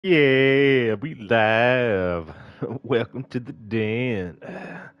Yeah, we live. Welcome to the den.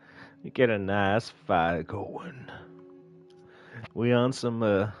 We get a nice fire going. We on some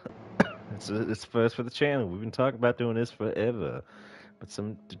it's first for the channel. We've been talking about doing this forever. But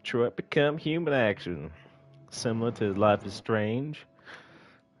some Detroit Become Human action. Similar to Life is Strange.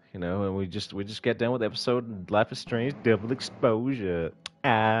 And we just got done with episode Life is Strange Double Exposure.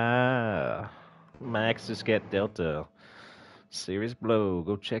 Max just got Delta. Serious blow.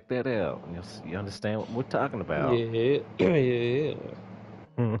 Go check that out. You understand what we're talking about. Yeah, yeah.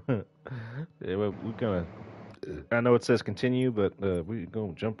 Yeah, well, we're gonna. I know it says continue, but we're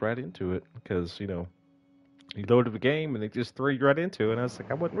gonna jump right into it because you loaded the game and it just threw you right into it. And I was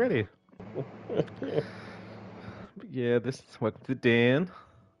like, I wasn't ready. But yeah, this is welcome to Dan.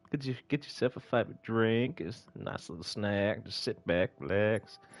 Could you get yourself a favorite drink? It's a nice little snack. Just sit back,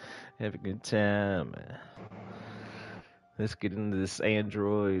 relax, have a good time. Let's get into this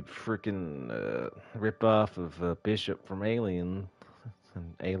android freaking rip-off of Bishop from Alien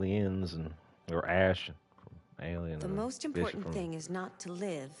and Aliens and or Ash from Alien The and most Bishop important from. thing is not to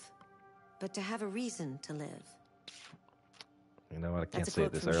live, but to have a reason to live. You know what? I can't That's a say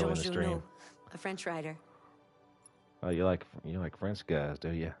quote this from early Jean in the stream. Genot, a French writer. Oh, you like French guys,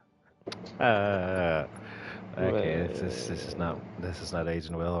 do you? Uh, okay, this is not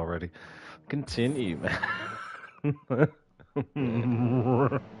aging well already. Continue, man.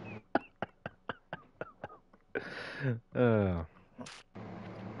 uh,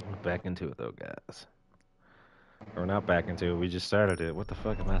 back into it though, guys. Or not back into it. We just started it. What the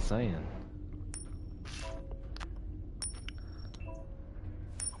fuck am I saying?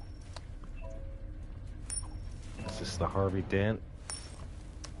 Is this the Harvey Dent?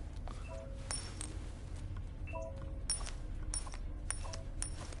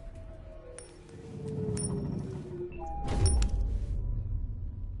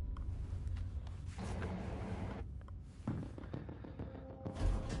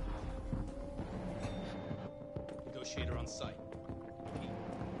 Negotiator on site.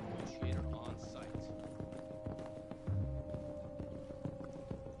 Negotiator on site.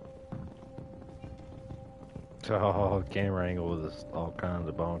 Oh, camera angle is all kinds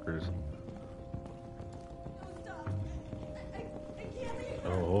of bonkers. Oh,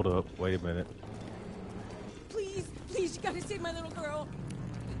 hold up. Wait a minute. Please, please, you gotta save my little girl.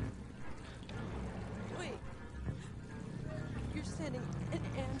 Wait. You're sending an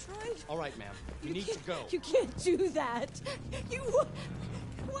android? All right, ma'am. You need to go. You can't do that. You.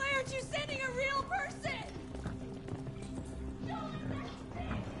 Why aren't you sending a real person?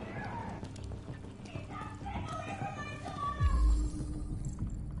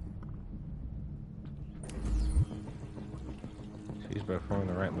 She's performing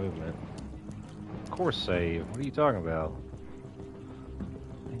the right movement. Of course, save. What are you talking about?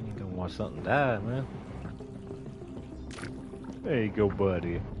 You ain't gonna watch something die, man. There you go,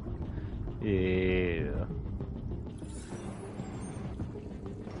 buddy. Yeah.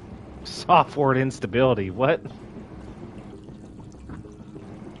 Software instability. What?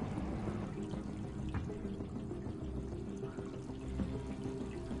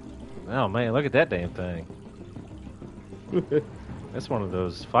 Oh man, look at that damn thing. That's one of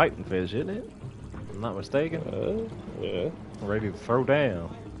those fighting fish, isn't it? If I'm not mistaken. Yeah. Ready to throw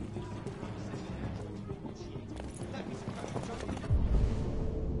down.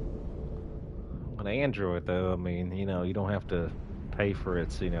 An Android, though, I mean, you don't have to pay for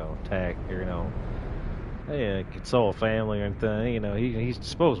its, tag, hey, console a family or anything. He's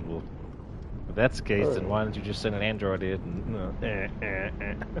disposable. If that's the case, then why don't you just send an Android in? Any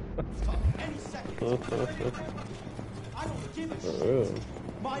second. I don't give a shit.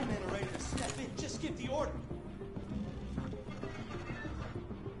 My men are ready to step in. Just give the order.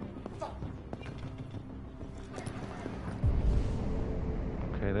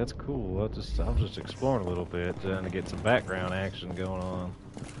 Okay, that's cool. I was just exploring a little bit, trying to get some background action going on.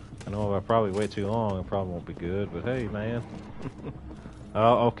 I know if I probably wait too long, it probably won't be good. But hey, man.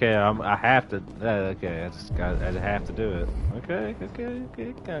 Oh, okay. I have to. Okay, I just have to do it. Okay.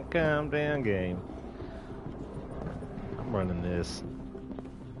 Calm down, game. I'm running this.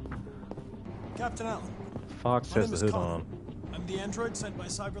 Captain Allen. Fox My has name the is hood Connor. on. I'm the android sent by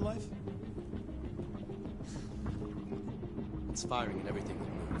CyberLife. It's firing at everything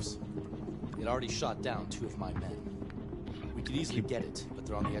that moves. It already shot down 2 of my men. We could easily get it, but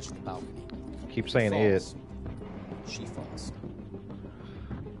they're on the edge of the balcony. Keep If saying it. falls, she falls.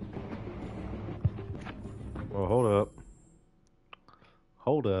 Well, hold up.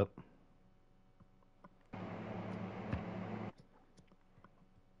 Hold up.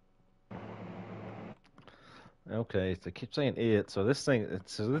 Okay, so they keep saying it. So this thing,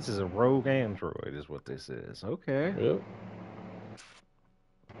 so this is a rogue android, is what this is. Okay. Yep.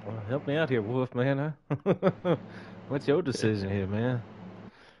 Well, help me out here, Wolf, man. Huh? What's your decision here, man?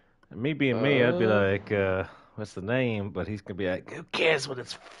 Me being me, I'd be Uh, like, what's the name? But he's gonna be like, who cares what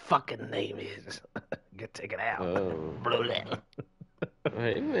its fucking name is? Get take it out. um, Blow that.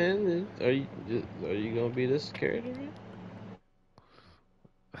 hey man, are you gonna be this character, man?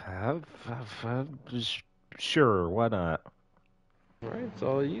 Sure, why not? All right, it's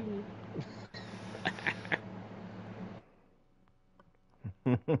all you.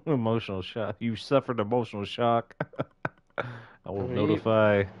 Emotional shock. You suffered emotional shock. I will mean,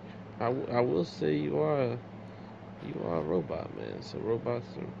 notify. I will say you are a robot, man. So robots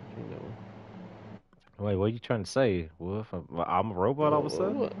are, Wait, what are you trying to say, Wolf? I'm a robot all of a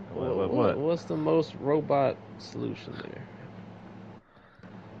sudden? What? what's the most robot solution there?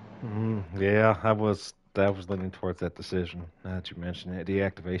 Yeah, I was leaning towards that decision. Now that you mention it,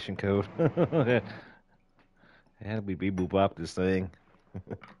 deactivation code. And we beep boop bop this thing.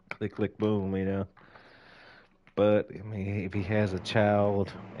 Click click boom, you know. But I mean, if he has a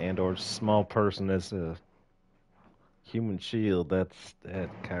child and or small person as a human shield, that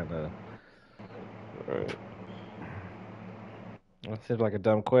kind of Right. that seems like a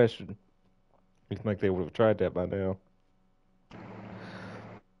dumb question. You think they would have tried that by now?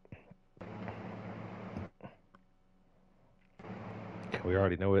 We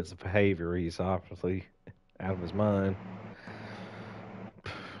already know it's a behavior. He's obviously out of his mind.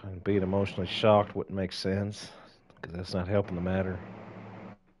 And being emotionally shocked wouldn't make sense because that's not helping the matter.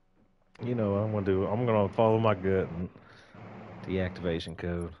 You know what I'm gonna do? I'm gonna follow my gut and deactivation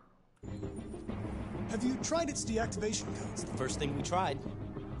code. Have you tried its deactivation codes? The first thing we tried.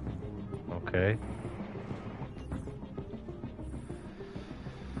 Okay.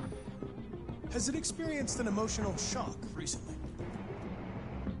 Has it experienced an emotional shock recently?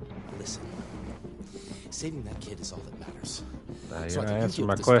 Listen, saving that kid is all that matters. You're So not either you answering deal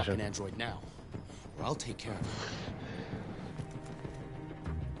my with this question. fucking android now, or I'll take care of it.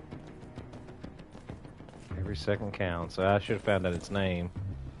 Every second counts. So I should have found out its name.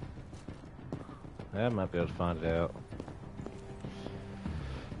 I might be able to find it out.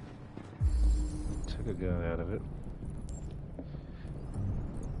 Took a gun out of it.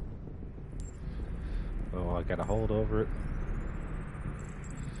 Oh, I got a hold over it.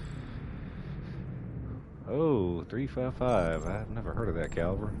 Oh, 355. I've never heard of that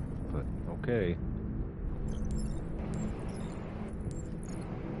caliber, but okay.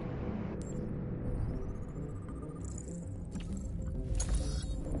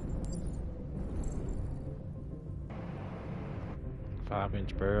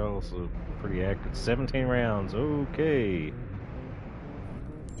 Five-inch barrel, so pretty accurate. 17 rounds. Okay.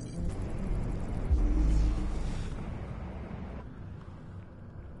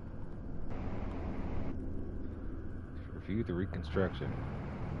 Review the reconstruction.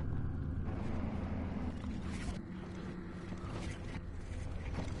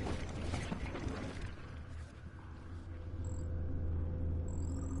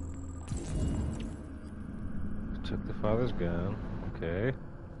 Took the father's gun. Okay.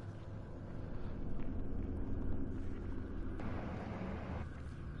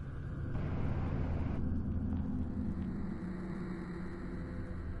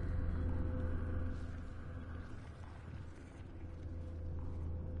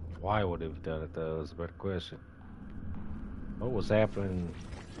 Why would it have done it though is a better question. What was happening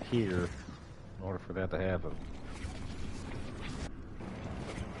here in order for that to happen?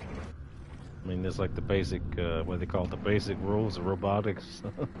 I mean, it's like the basic, what they call it, the basic rules of robotics.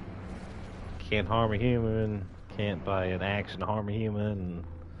 Can't harm a human, can't by an action harm a human, and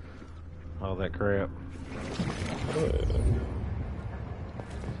all that crap.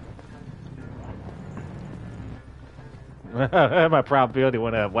 My probability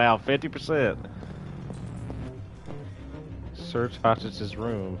went up. Wow, 50%. Search Hotchkiss'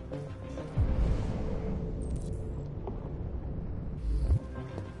 room.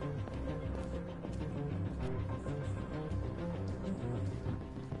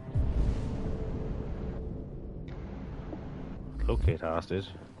 Locate hostage.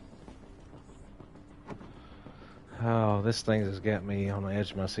 Oh, this thing has got me on the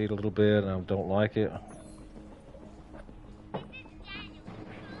edge of my seat a little bit, and I don't like it.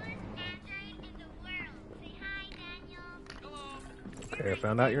 Okay, I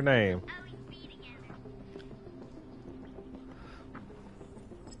found out your name.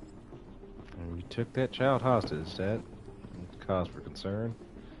 And you took that child hostage. That cause for concern.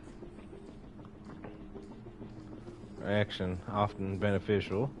 Action often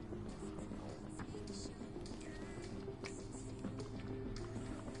beneficial.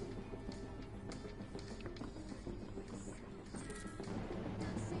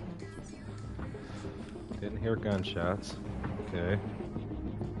 Didn't hear gunshots. Okay.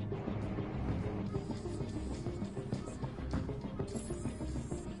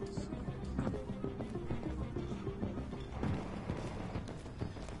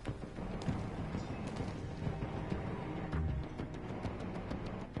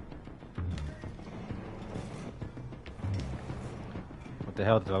 What the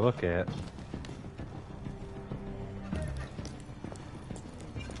hell did I look at?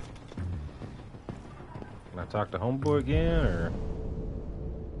 Can I talk to Homeboy again, or?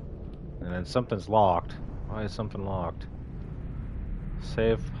 And then something's locked. Why is something locked?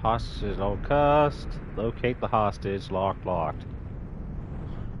 Save hostage at all cost. Locate the hostage. Locked.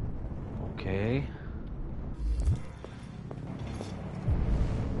 Okay.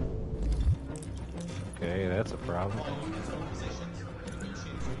 Okay, that's a problem.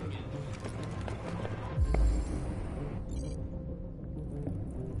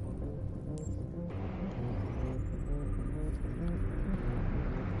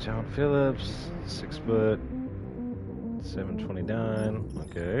 John Phillips, 6 foot, 729.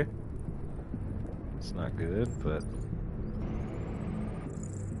 Okay. It's not good, but.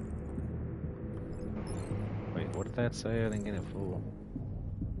 Wait, what did that say? I didn't get it full.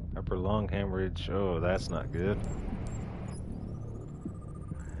 Upper lung hemorrhage. Oh, that's not good.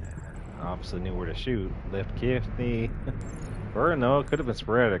 Obviously knew where to shoot. Left kidney. Or no, it could have been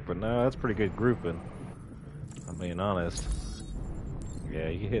sporadic, but no, that's pretty good grouping. I'm being honest. Yeah,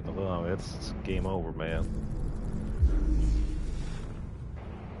 you hit the lung, it's game over, man.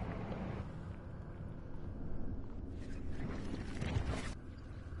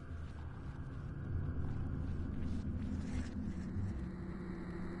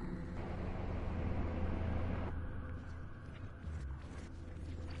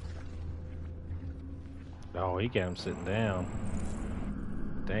 Oh, he got him sitting down.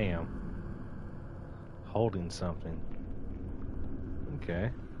 Damn. Holding something.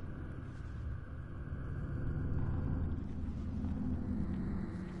 Okay.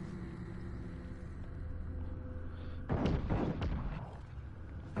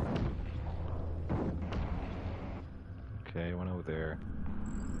 Okay, went over there.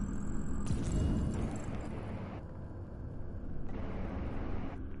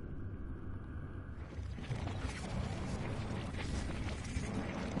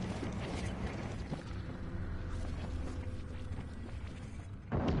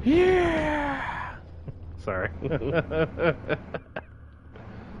 Yeah. Sorry. I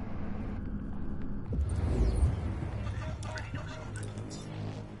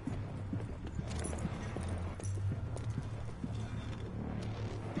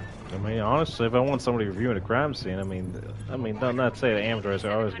mean, honestly, if I want somebody reviewing a crime scene, I mean, don't not say the amateurs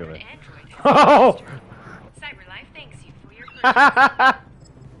are always gonna. Oh! CyberLife thanks you for your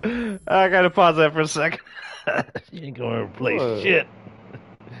I gotta pause that for a second. You ain't gonna replace What? shit.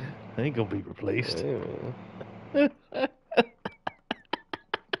 I ain't gonna be replaced. Yeah.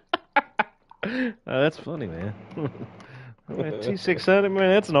 That's funny, man. T600, man,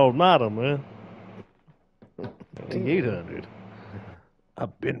 that's an old model, man. T800.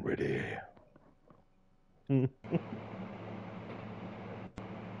 I've been ready.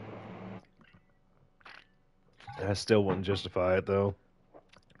 I still wouldn't justify it, though.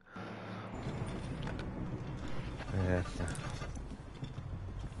 Yeah.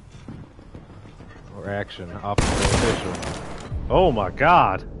 Or action, officer official. Oh my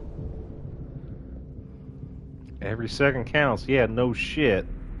god! Every second counts. Yeah, no shit.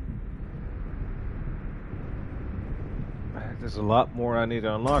 There's a lot more I need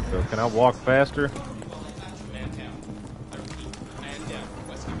to unlock, though. Can I walk faster?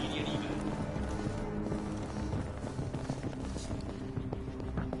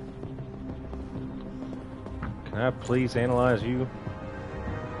 Can I please analyze you?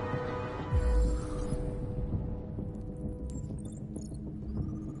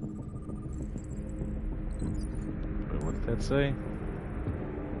 What did that say?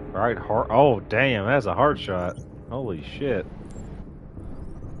 Right heart. Oh, damn, that's a heart shot. Holy shit.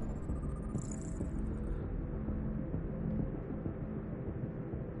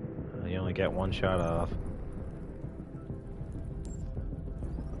 You only got one shot off.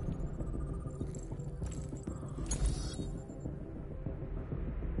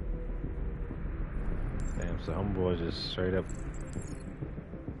 Damn, so homeboy just straight up.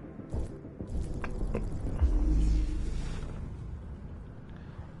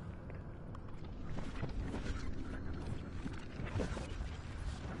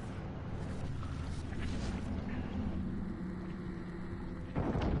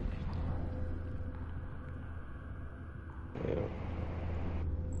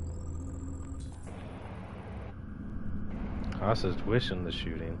 was just wishing the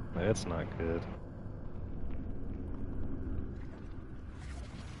shooting. That's not good.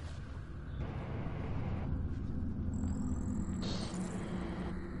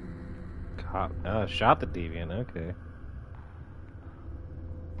 Cop, shot the deviant, okay.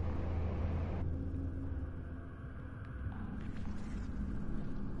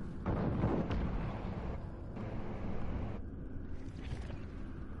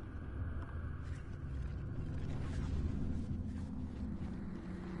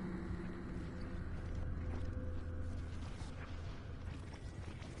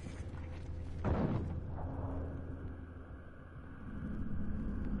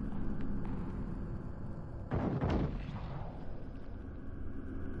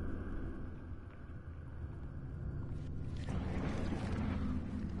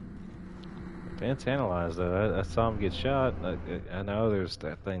 Vent's analyzed though. I saw him get shot. I know there's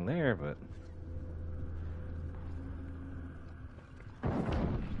that thing there, but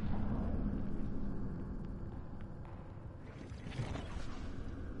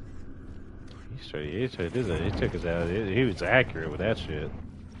he took us out. He was accurate with that shit.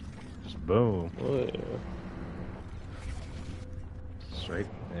 Just boom. Oh, yeah. Straight.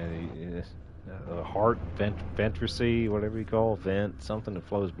 Heart, ventricy, whatever you call vent, something that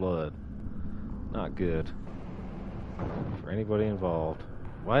flows blood. Not good for anybody involved.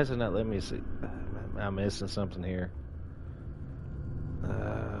 Why is it not letting me see? I'm missing something here.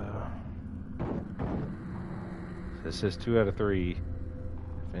 This says 2 out of 3.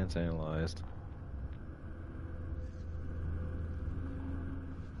 Events analyzed.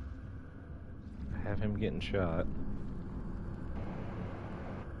 Have him getting shot.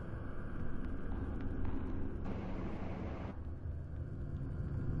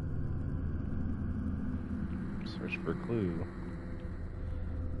 Search for a clue.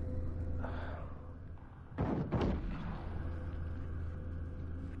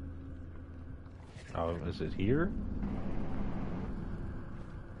 Oh, is it here?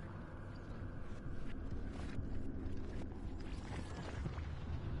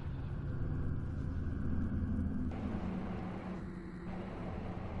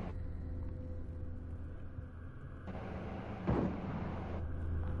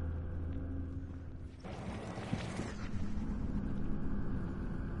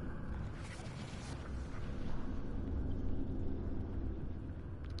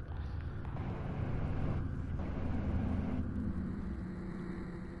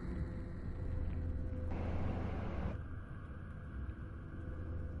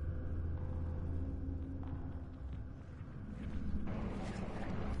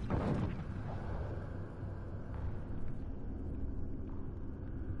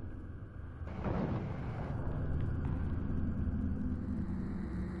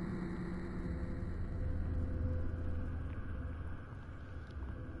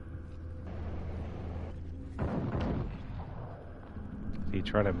 Did he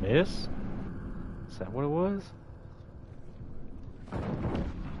try to miss? Is that what it was?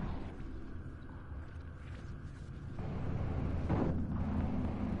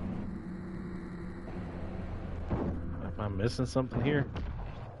 Am I missing something here?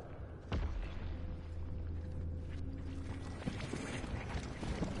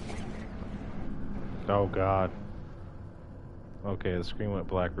 Oh God. Okay, the screen went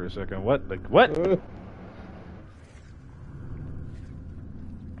black for a second. What? Like, what?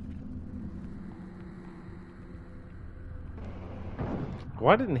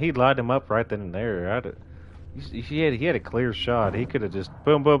 Why didn't he light him up right then and there? He had a clear shot. He could have just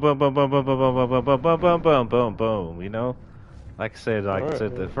boom, boom, boom, boom, boom, boom, boom, boom, boom, boom, boom, boom, boom, boom, boom. You know, like I said,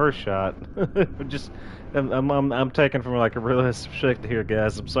 the first shot. Just, I'm taking from like a realistic perspective here,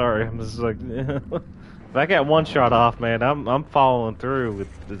 guys. I'm sorry. I'm just like, if I got one shot off, man, I'm following through with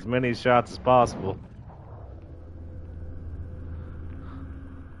as many shots as possible.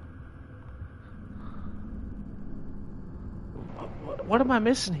 What am I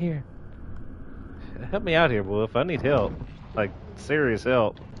missing here? Help me out here, Wolf. I need help. Like, serious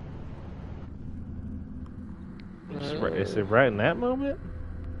help. Is it right in that moment?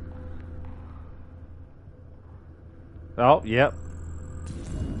 Oh, yep.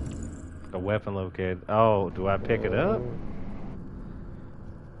 A weapon located. Oh, do I pick it up?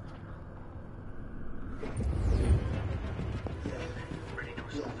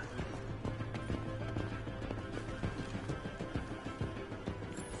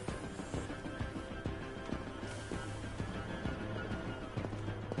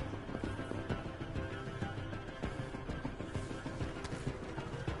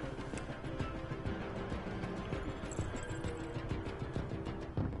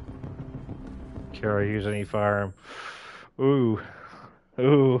 Kara, use any firearm. Ooh.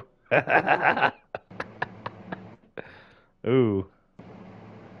 Ooh. Ooh.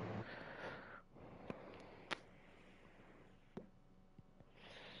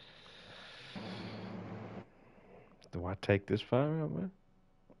 Do I take this firearm, man?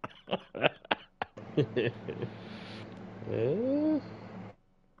 Yeah.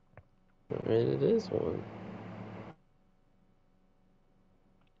 I mean, it is one.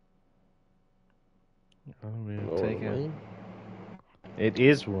 I mean, Lord, take it. man. It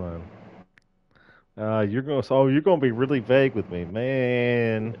is one. You're gonna be really vague with me,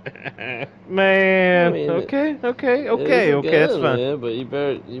 man. Man. I mean, Okay. it is a That's gun, fine. man, but you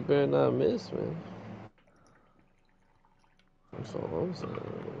better not miss, man. That's all I'm saying.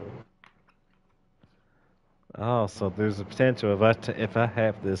 Oh, so there's a potential if I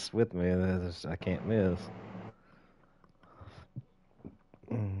have this with me, I can't miss.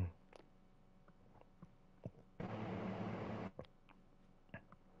 Mm.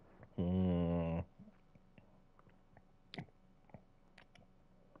 Mm.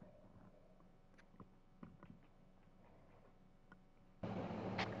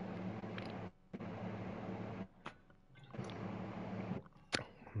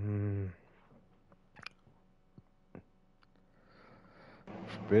 Mm.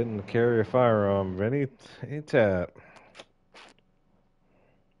 Forbidden to carry a firearm of any type.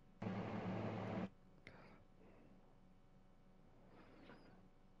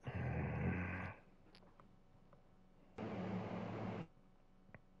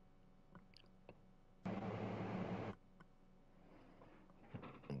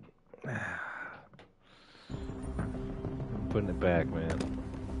 Putting it back, man.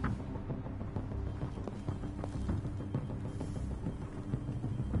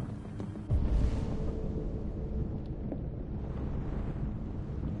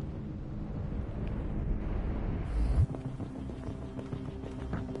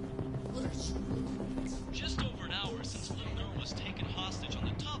 Just over an hour since a little girl was taken hostage on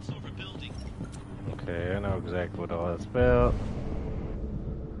the top floor of a building. Okay, I know exactly what all that's about.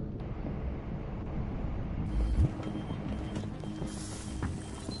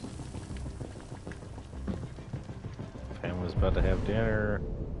 Family's about to have dinner.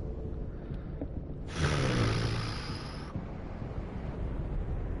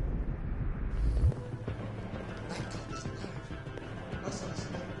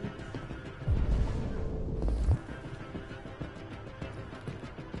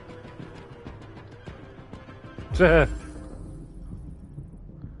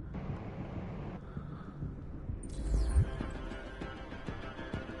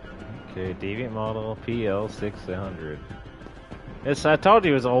 Okay, Deviant model PL600. Yes, I told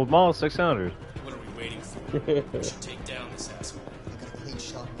you it was an old model 600. What are we waiting for? We should take down this asshole. I got a clean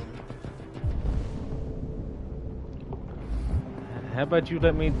shot, man. How about you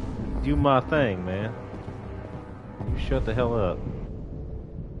let me do my thing, man? You shut the hell up.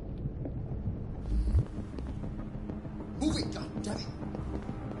 Move it, goddammit!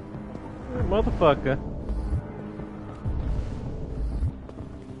 Motherfucker.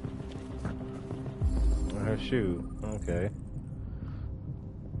 Her shoe. Okay.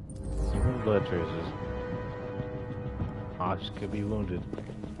 Human blood traces. Hodge could be wounded.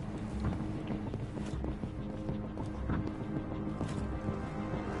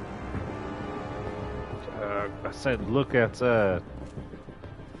 I said look outside.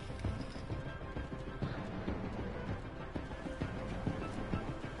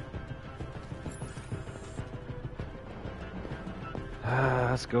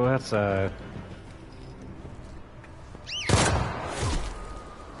 Let's go outside.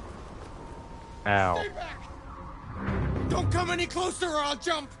 Ow. Don't come any closer or I'll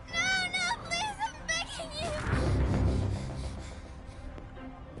jump! No, please, I'm begging you.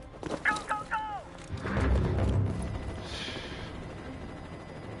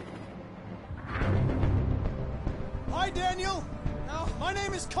 Hi, Daniel! My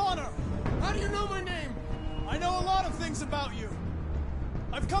name is Connor. How do you know my name? I know a lot of things about you.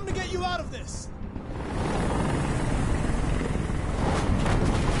 I've come to get you out of this.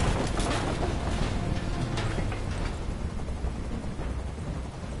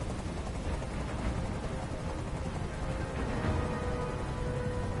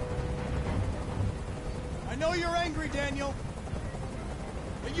 I know you're angry, Daniel.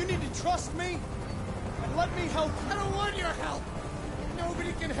 But you need to trust me and let me help you. I don't want your help.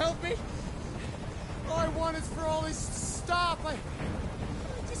 Nobody can help me. All I want is for all this to stop. I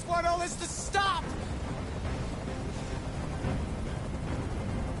just want all this to stop.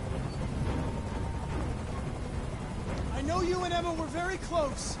 I know you and Emma were very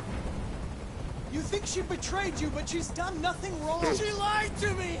close. You think she betrayed you, but she's done nothing wrong. She lied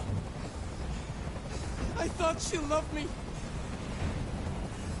to me! I thought she loved me.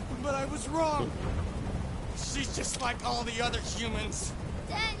 But I was wrong. She's just like all the other humans.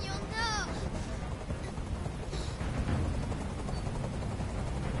 Daniel, no!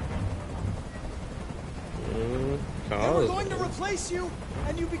 They were going to replace you,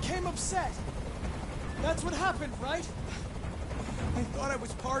 and you became upset. That's what happened, right? I thought I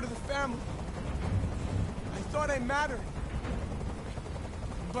was part of the family. I thought I mattered.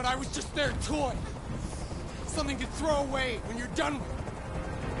 But I was just their toy. Something to throw away when you're done with it.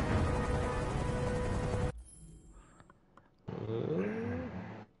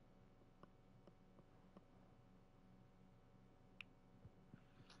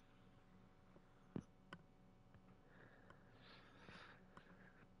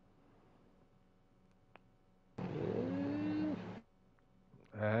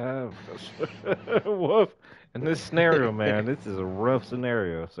 Woof. In this scenario, man, this is a rough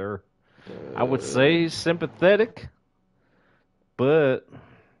scenario, sir. I would say sympathetic, but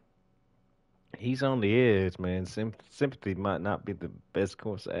he's on the edge, man. Sympathy might not be the best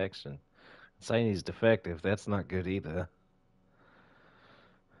course of action. Saying he's defective, that's not good either.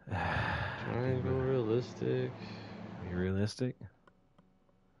 Triangle realistic. Be realistic?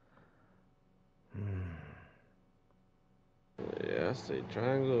 Yeah, I say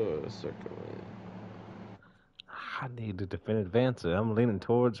triangle or circle. I need a definitive answer. I'm leaning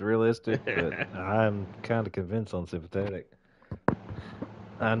towards realistic, but I'm kind of convinced on sympathetic.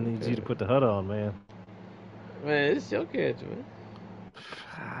 I need you to put the HUD on, man. Man, it's your catch, man.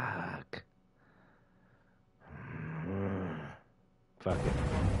 Fuck. Fuck it.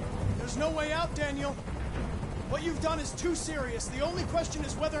 There's no way out, Daniel. What you've done is too serious. The only question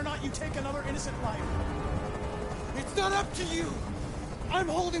is whether or not you take another innocent life. It's not up to you. I'm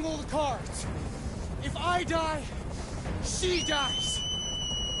holding all the cards. If I die, she dies.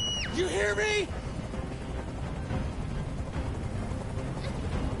 You hear me?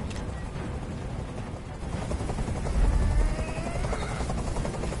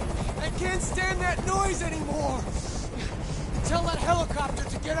 I can't stand that noise anymore. Tell that helicopter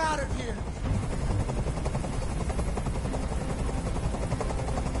to get out of here.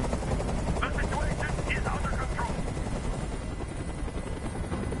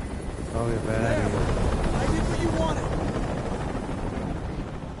 Oh, you're bad. There. I did what you wanted.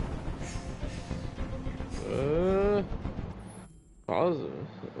 Pause.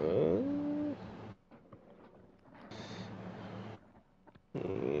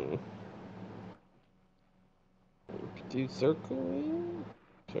 Do circle?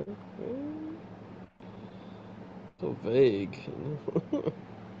 Circle? So vague.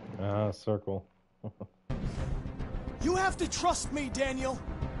 Circle. You have to trust me, Daniel.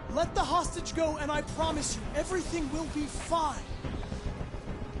 Let the hostage go, and I promise you, everything will be fine.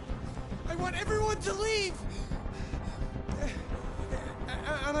 I want everyone to leave!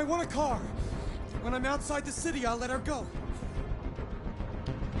 And I want a car. When I'm outside the city, I'll let her go.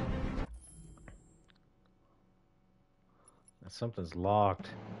 Something's locked.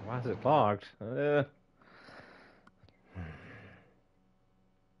 Why is it locked?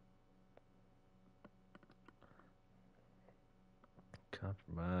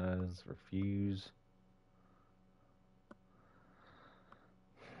 Compromise, refuse.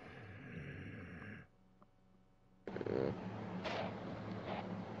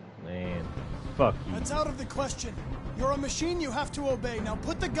 Man, fuck you. That's out of the question. You're a machine you have to obey. Now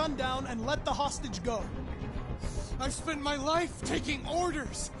put the gun down and let the hostage go. I've spent my life taking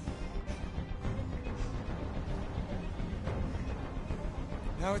orders.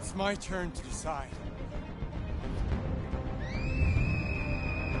 Now it's my turn to decide.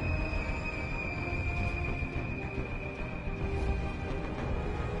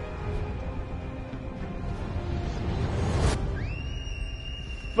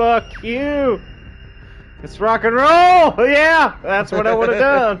 Fuck you! It's rock and roll! Yeah! That's what I would have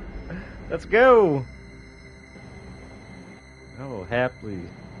done. Let's go. I will happily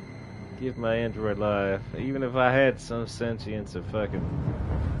give my android life, even if I had some sentience or fucking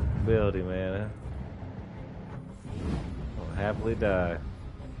ability, man. I'll happily die.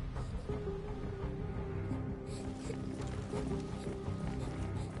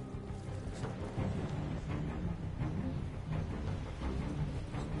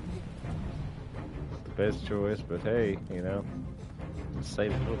 Best choice, but hey, you know,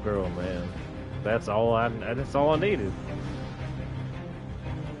 save the little girl, man. That's all I needed.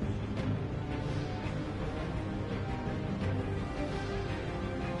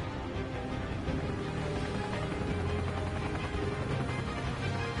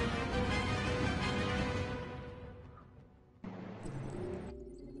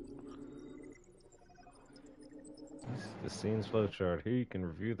 scenes flowchart. Here you can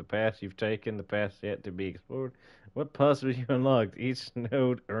review the paths you've taken, the paths yet to be explored, what puzzles you unlocked. Each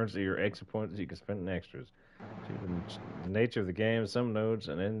node earns your extra points you can spend in extras. Due to the nature of the game, some nodes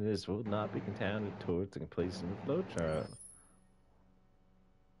and enemies will not be counted towards the completion of the flowchart.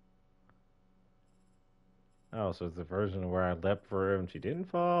 Oh, so it's the version where I leapt for her and she didn't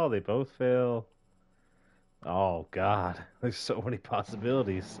fall. They both fell. Oh God, there's so many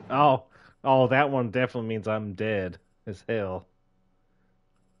possibilities. Oh, that one definitely means I'm dead as hell.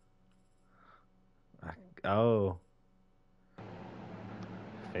 Oh,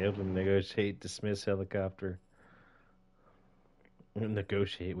 failed to negotiate, dismiss helicopter.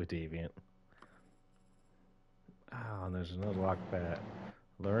 Negotiate with Deviant. Oh, and there's another lockpad.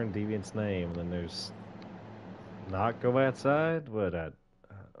 Learn Deviant's name. And then there's not go outside. What?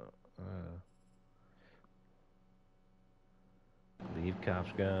 Leave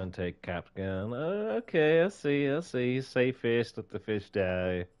cop's gun. Take cop's gun. Okay, I see. Save fish. Let the fish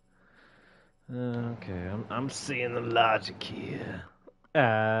die. Okay, I'm seeing the logic here.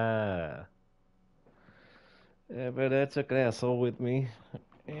 Yeah, but I took an asshole with me.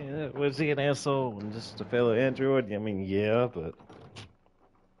 Yeah, was he an asshole and just a fellow android? I mean, yeah, but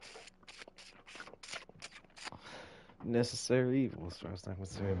necessary evil as far as I'm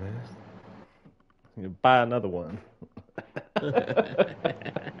concerned, man. You know, buy another one. I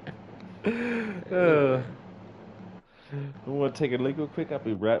want to take a leak real quick. I'll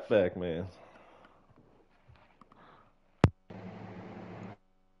be right back, man.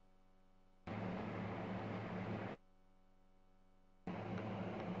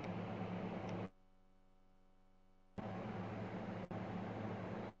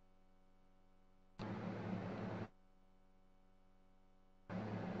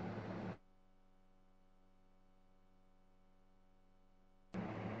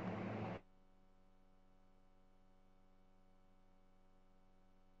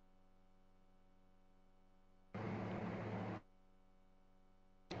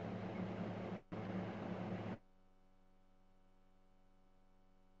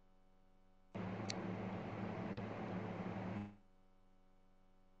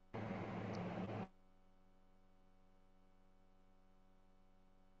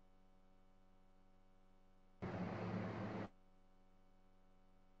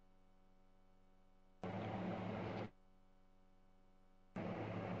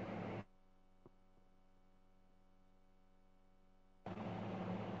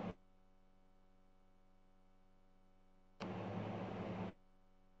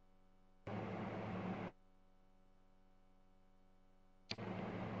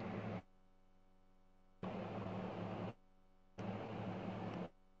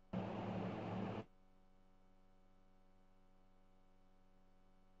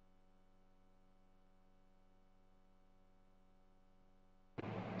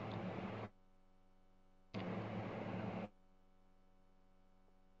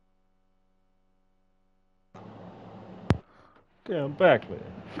 Okay, I'm back, man.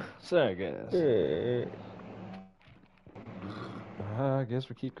 Sorry, guys. I guess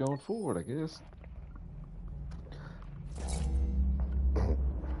we keep going forward, I guess.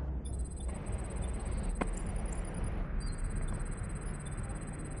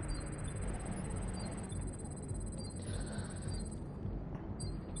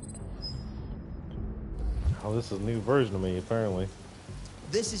 Oh, this is a new version of me, apparently.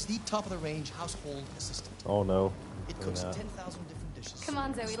 This is the top-of-the-range household assistant. Oh, no. It cooks 10,000 different dishes. Come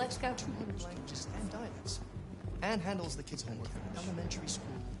on, Zoe, let's go. 200 languages and dialects. And handles the kids' homework from elementary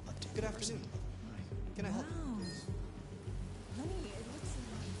school up to... Good afternoon. Can I help you? Wow. Honey, it looks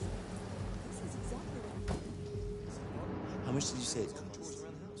this is exactly How much did you say it Come cost? tours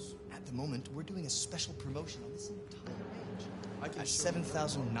around the house. At the moment, we're doing a special promotion on this entire range. At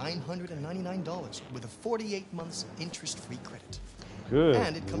 $7,999 with a 48 months interest-free credit. Good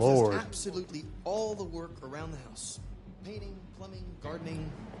And it comes Lord. with absolutely all the work around the house. Painting, plumbing, gardening,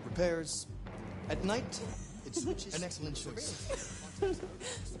 repairs. At night, it's an excellent choice.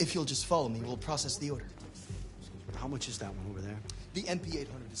 If you'll just follow me, we'll process the order. How much is that one over there? The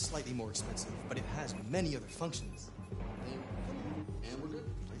MP800 is slightly more expensive, but it has many other functions. And we're good.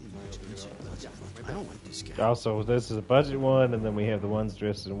 I don't like this guy. Also, this is a budget one, and then we have the ones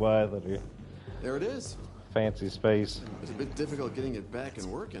dressed in white that are There it is. fancy space. It was a bit difficult getting it back in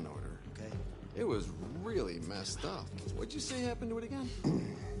working order. Okay. It was really messed up. What'd you say happened to it again?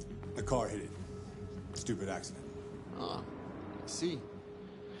 The car hit it. Stupid accident. Ah, I see.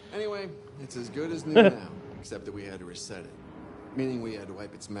 Anyway, it's as good as new now, except that we had to reset it. Meaning we had to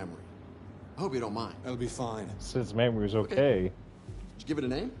wipe its memory. I hope you don't mind. That'll be fine. Since memory's okay. Did you give it a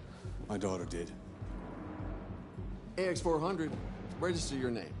name? My daughter did. AX400, register your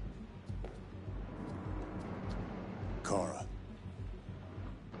name. Kara.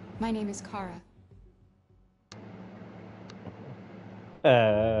 My name is Kara.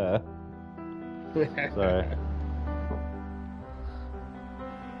 Sorry.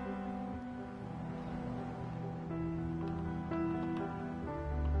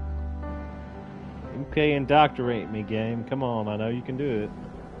 Okay, indoctrinate me, game. Come on, I know you can do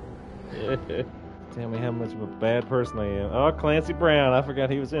it. Tell me how much of a bad person I am. Oh, Clancy Brown. I forgot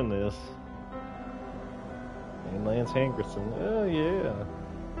he was in this. And Lance Henriksen. Oh, yeah.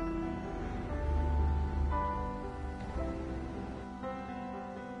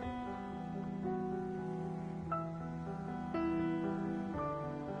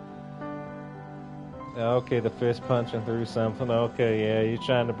 Okay, the fist punching through something. Okay, yeah, you're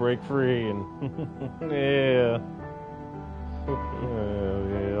trying to break free, and yeah,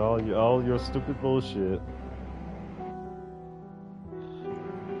 yeah, all your stupid bullshit.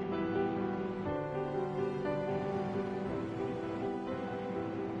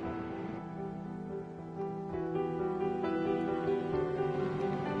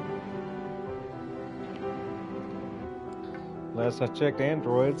 Last I checked,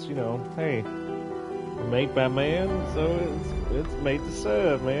 androids, you know, hey. Made by man, so it's made to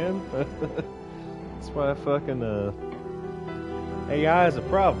serve, man. That's why fucking AI is a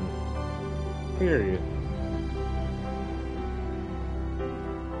problem. Period.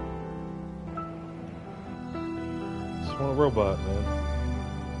 Just want a robot, man.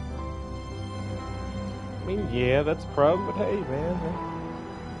 I mean, yeah, that's a problem, but hey, man.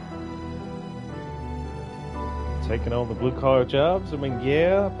 Taking on the blue-collar jobs, I mean,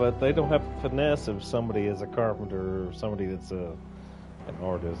 yeah, but they don't have the finesse of somebody as a carpenter or somebody that's an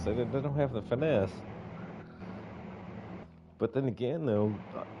artist. They don't have the finesse. But then again, though,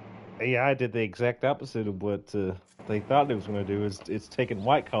 AI did the exact opposite of what they thought it was going to do. It's taking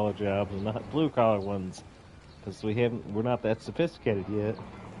white-collar jobs and not blue-collar ones, because we're not that sophisticated yet.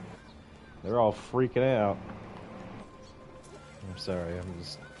 They're all freaking out. I'm sorry, I'm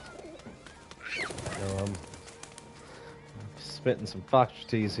just... spitting some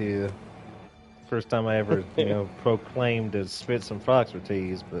Foxtrotese here. First time I ever, proclaimed to spit some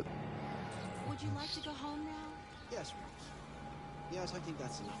Foxtrotese, but... Would you like to go home now? Yes, Rose. Yes, I think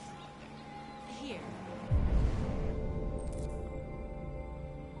that's enough. Here.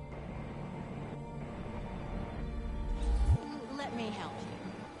 Let me help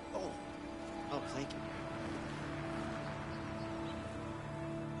you. Oh, thank you.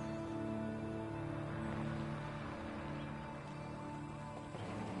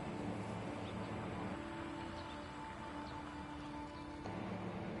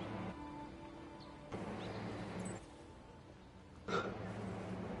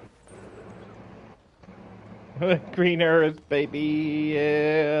 Green Earth, baby,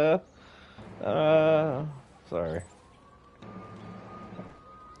 yeah. Sorry.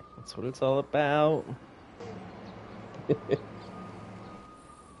 That's what it's all about.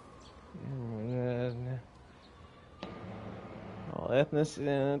 All ethnicity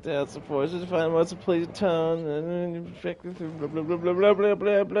and that's the force to find what's a pleasing tone and then infected through blah blah blah blah blah blah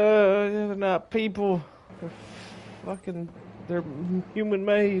blah blah. They're not people. They're human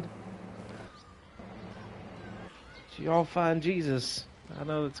made. You all find Jesus. I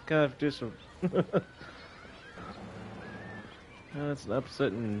know it's kind of just it's an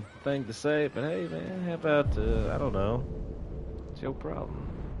upsetting thing to say, but hey, man, how about, I don't know. It's your problem.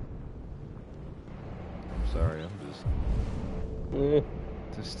 I'm sorry, I'm just... Is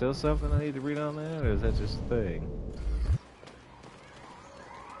there still something I need to read on that, or is that just a thing?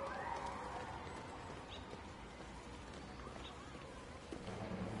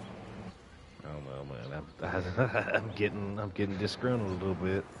 I'm getting disgruntled a little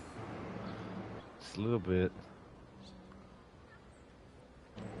bit. Just a little bit.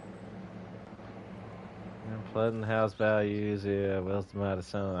 Flooding house values, yeah, well, it's might have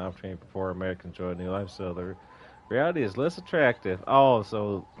sounded an opportunity for poor Americans enjoy a new lifestyle. The reality is less attractive. Oh,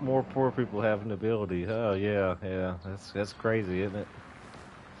 so more poor people have an ability. Oh, yeah. That's crazy, isn't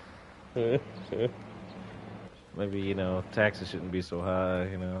it? Maybe, taxes shouldn't be so high,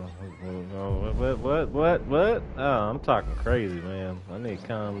 What? Oh, I'm talking crazy, man. I need to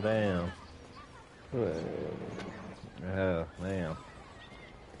calm down. Oh, man.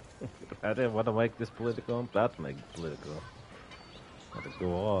 I didn't want to make this political. I'm about to make it political. I'm about to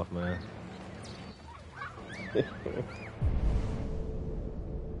go off, man.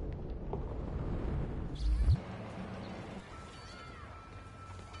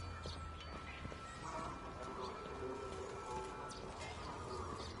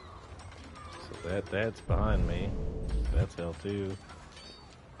 That's behind me. That's hell too.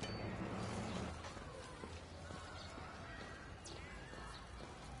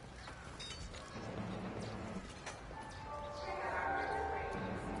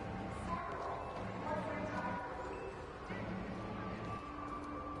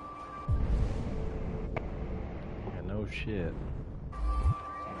 Yeah, no shit.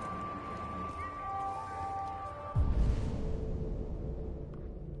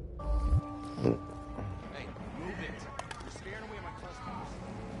 Hey, move it. You're scaring away my customers.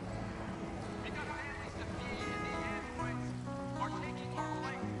 We got families to feed and the androids are taking our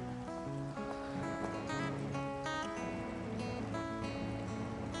place.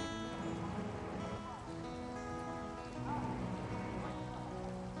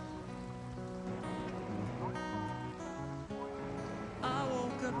 I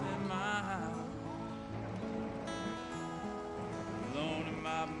woke up in my house, alone in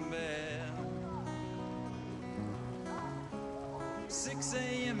my bed. 6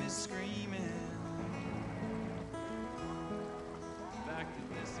 a.m. is screaming. Back to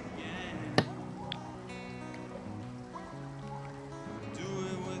this again. Do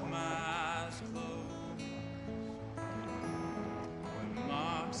it with my eyes closed. With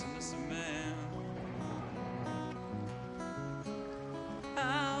marks in the cement.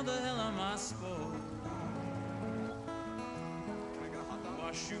 How the hell am I supposed to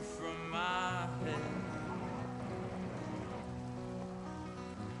wash you from my head?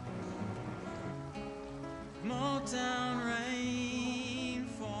 Motown rain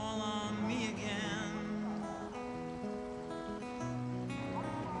fall on me again.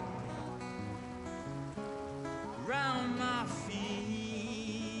 Round my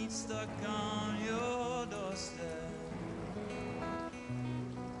feet, stuck on your doorstep.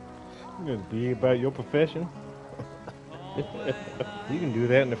 You're gonna be about your profession. You can do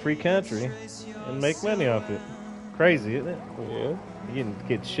that in a free country and make money off it. Crazy, isn't it? Yeah. You can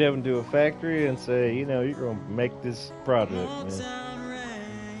get shoved into a factory and say, you know, you're gonna make this product, man.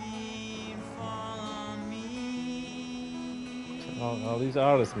 All these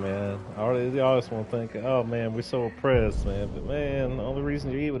artists, man. All these artists won't think, oh man, we're so oppressed, man. But man, the only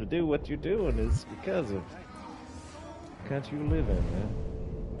reason you're able to do what you're doing is because of the country you live in, man.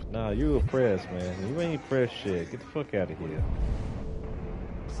 Nah, you oppressed, man. You ain't oppressed shit. Get the fuck out of here.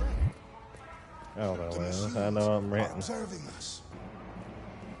 I don't know, man. I know I'm ranting. Observing us.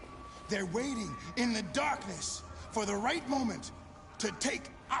 They're waiting in the darkness for the right moment to take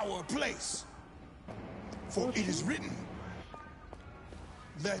our place. For it is written,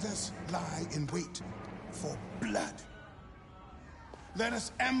 let us lie in wait for blood. Let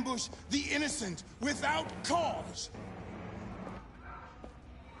us ambush the innocent without cause.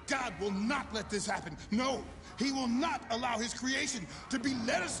 God will not let this happen. No, he will not allow his creation to be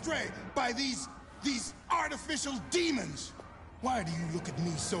led astray by these artificial demons. Why do you look at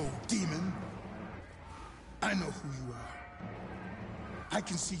me so, demon? I know who you are. I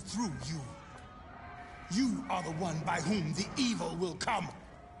can see through you. You are the one by whom the evil will come.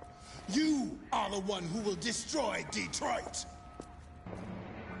 You are the one who will destroy Detroit.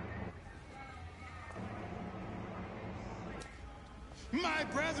 My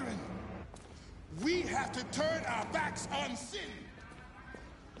brethren, we have to turn our backs on sin.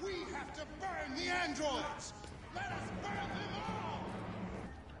 We have to burn the androids. Let us burn them all.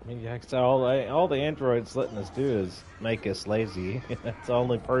 I mean, yeah, 'cause all the androids letting us do is make us lazy. That's the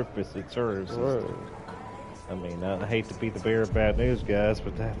only purpose it serves. Right. I mean, I hate to be the bearer of bad news, guys,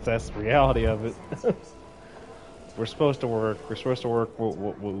 but that's the reality of it. We're supposed to work. We're supposed to work what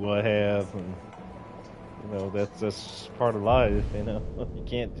we have, and you know that's part of life. You know, you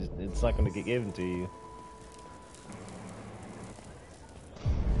can't. It's not going to get given to you.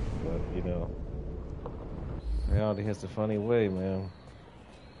 But you know, reality has a funny way, man.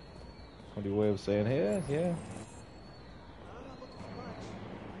 Funny way of saying, yeah.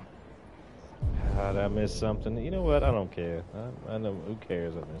 Did I miss something? You know what? I don't care. I know who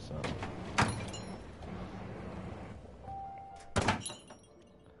cares. I missed something.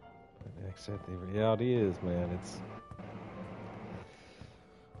 But except the reality is, man, it's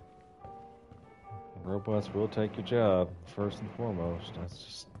robots will take your job first and foremost.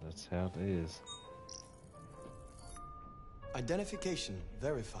 That's how it is. Identification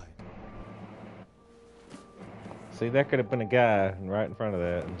verified. See, that could have been a guy right in front of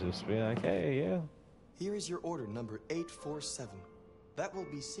that and just be like, hey, yeah. Here is your order number 847. That will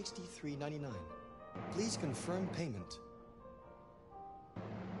be $63.99. Please confirm payment.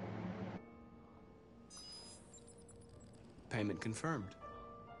 Payment confirmed.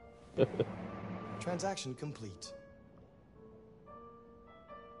 Transaction complete.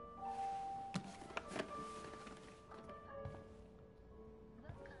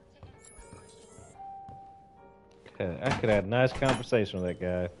 I could have a nice conversation with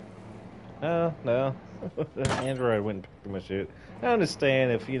that guy. No. Android wouldn't pick my shit. I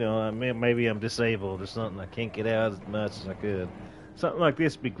understand if, maybe I'm disabled or something. I can't get out as much as I could. Something like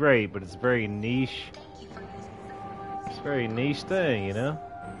this would be great, but it's very niche. It's a very niche thing, you know?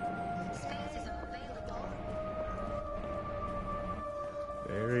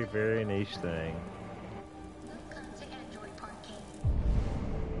 Very, very niche thing.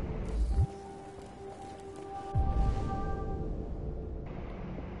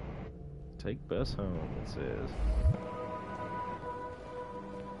 Take bus home, it says.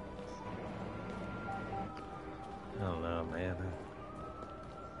 I don't know, man.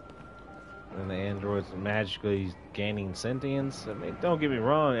 And the android's magically gaining sentience. I mean, don't get me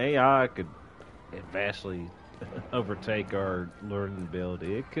wrong, AI could vastly overtake our learning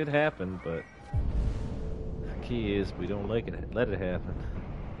ability. It could happen, but the key is we don't let it happen.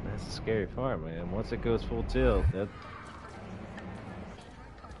 That's the scary part, man. Once it goes full tilt,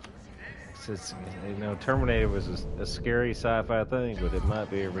 Terminator was a scary sci-fi thing, but it might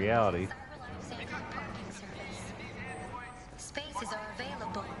be a reality. Spaces are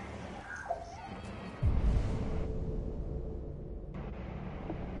available.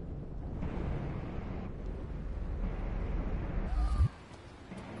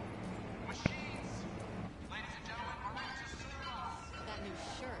 That new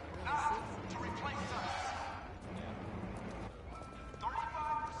shirt really suits you.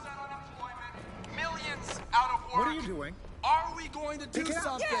 Millions out of work. What are you doing? Are we going to do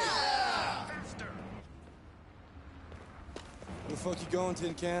something? Yeah! Where the fuck you going,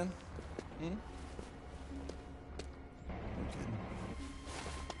 Tin Can? I'm kidding.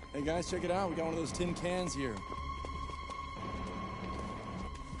 Hey guys, check it out. We got one of those tin cans here.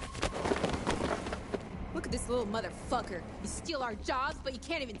 Look at this little motherfucker. You steal our jobs, but you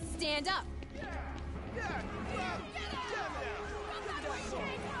can't even stand up.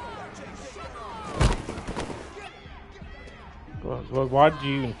 Well, why did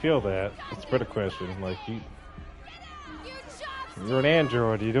you even feel that? That's a better question. Like, you're an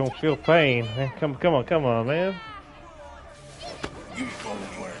android. You don't feel pain. Come on, man. You ain't going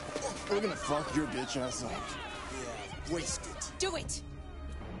anywhere. We're gonna fuck your bitch ass up. Yeah, waste it. Do it!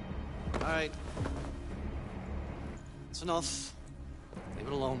 Alright. It's enough. Leave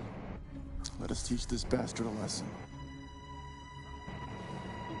it alone. Let us teach this bastard a lesson.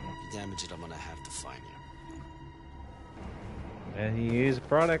 You damage it, I'm gonna have to find you. And he is a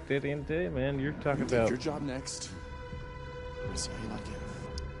product at the end of the day, man. You're talking about your job next. See how you like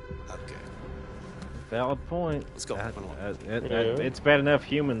it. Okay. Valid point. Let's go. It's bad enough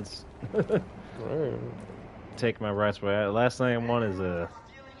humans take my rights away. Last thing I want is an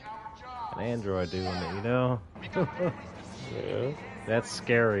android doing it, you know? Yeah. That's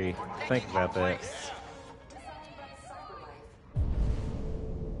scary. Think about that.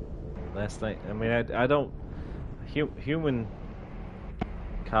 Last thing, I mean, I don't. Human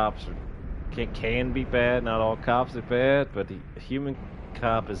cops can be bad. Not all cops are bad, but the human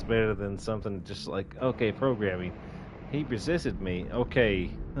cop is better than something just like, okay, programming. He resisted me. Okay,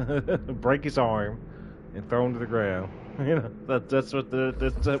 break his arm and throw him to the ground. You know, that's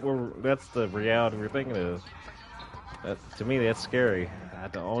the reality we're thinking of. To me, that's scary. I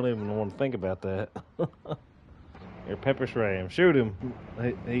don't even want to think about that. Or pepper spray him, shoot him.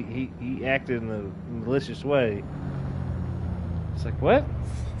 He acted in a malicious way. It's like, what?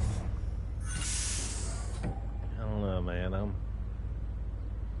 I don't know, man.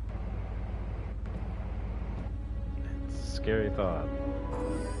 It's a scary thought.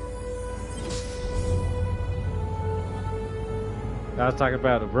 I was talking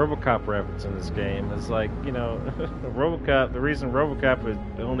about a RoboCop reference in this game. It's like, RoboCop. The reason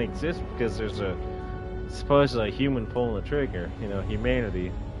RoboCop only exists because there's supposedly a human pulling the trigger.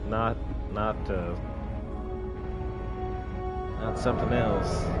 Humanity, not something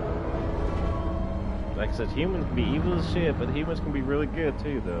else. Like I said, humans can be evil as shit, but humans can be really good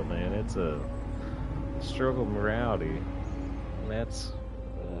too, though, man. It's a struggle of morality. And that's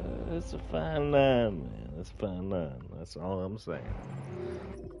it's a fine line, man. It's a fine line. That's all I'm saying.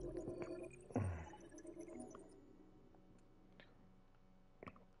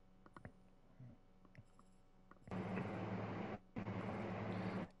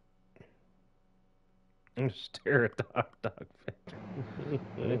 Stare at the hot dog vendor.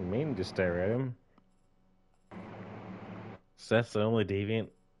 I didn't mean to stare at him. So that's the only deviant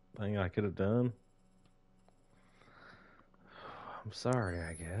thing I could have done. I'm sorry,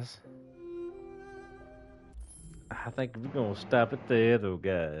 I guess. I think we're gonna stop it there, though,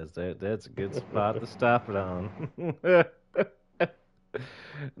 guys. That's a good spot to stop it on.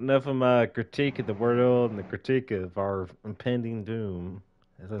 enough of my critique of the world and the critique of our impending doom.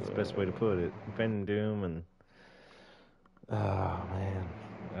 That's the best way to put it. Impending doom and oh man,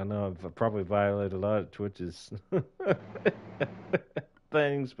 I know I've probably violated a lot of Twitch's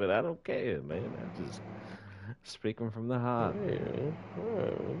things, but I don't care, man. I'm just speaking from the heart.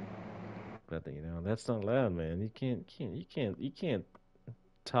 But you know that's not allowed, man. You can't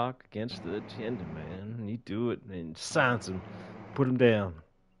talk against the agenda, man. You do it and silence them, put them down.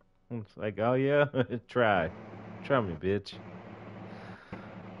 It's like, oh yeah, try me, bitch.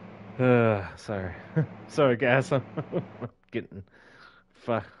 Sorry guys, I'm getting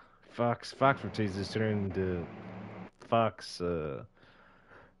Fox is turning into Fox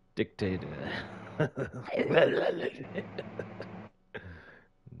dictator.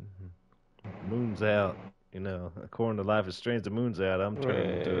 Moon's out, you know. According to Life is Strange, the moon's out. I'm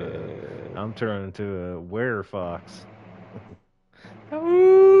turning to a were fox.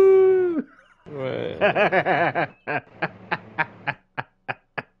 I'm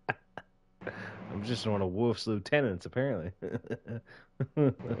just one of Wolf's lieutenants, apparently.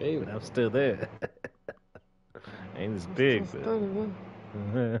 But I'm still there. Ain't as big, but...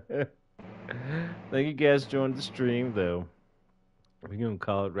 Thank you guys for joining the stream, though. We're gonna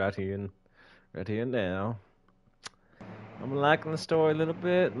call it right here and now. I'm liking the story a little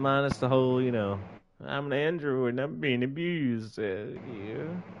bit, minus the whole, you know, I'm an android and I'm being abused. Yeah.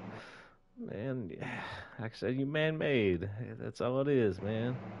 Man, like I said, you man-made. That's all it is,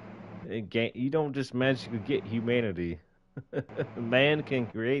 man. You don't just magically get humanity. Man can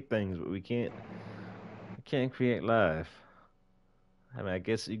create things, but we can't create life. I mean, I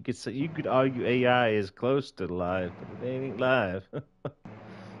guess you could argue AI is close to life, but it ain't life.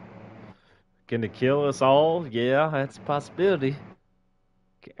 Can it kill us all? Yeah, that's a possibility.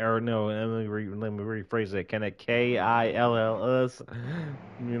 Or no, let me rephrase that. Can it kill us?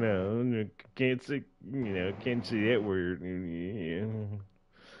 You know, can't say that word. Yeah.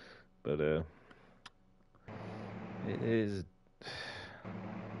 But it is.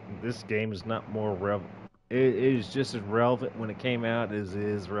 This game is not more relevant. It is just as relevant when it came out as it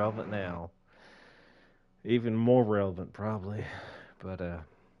is relevant now. Even more relevant, probably. But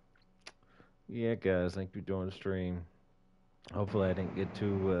yeah, guys, thank you for joining the stream. Hopefully, I didn't get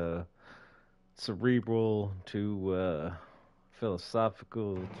too cerebral, too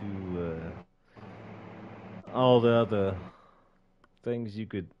philosophical, too all the other things you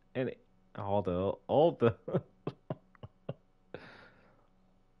could, and all the all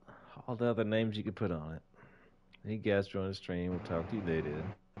the other names you could put on it. Hey guys, join the stream. We'll talk to you later.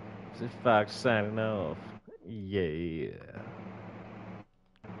 This is Fox signing off. Yeah.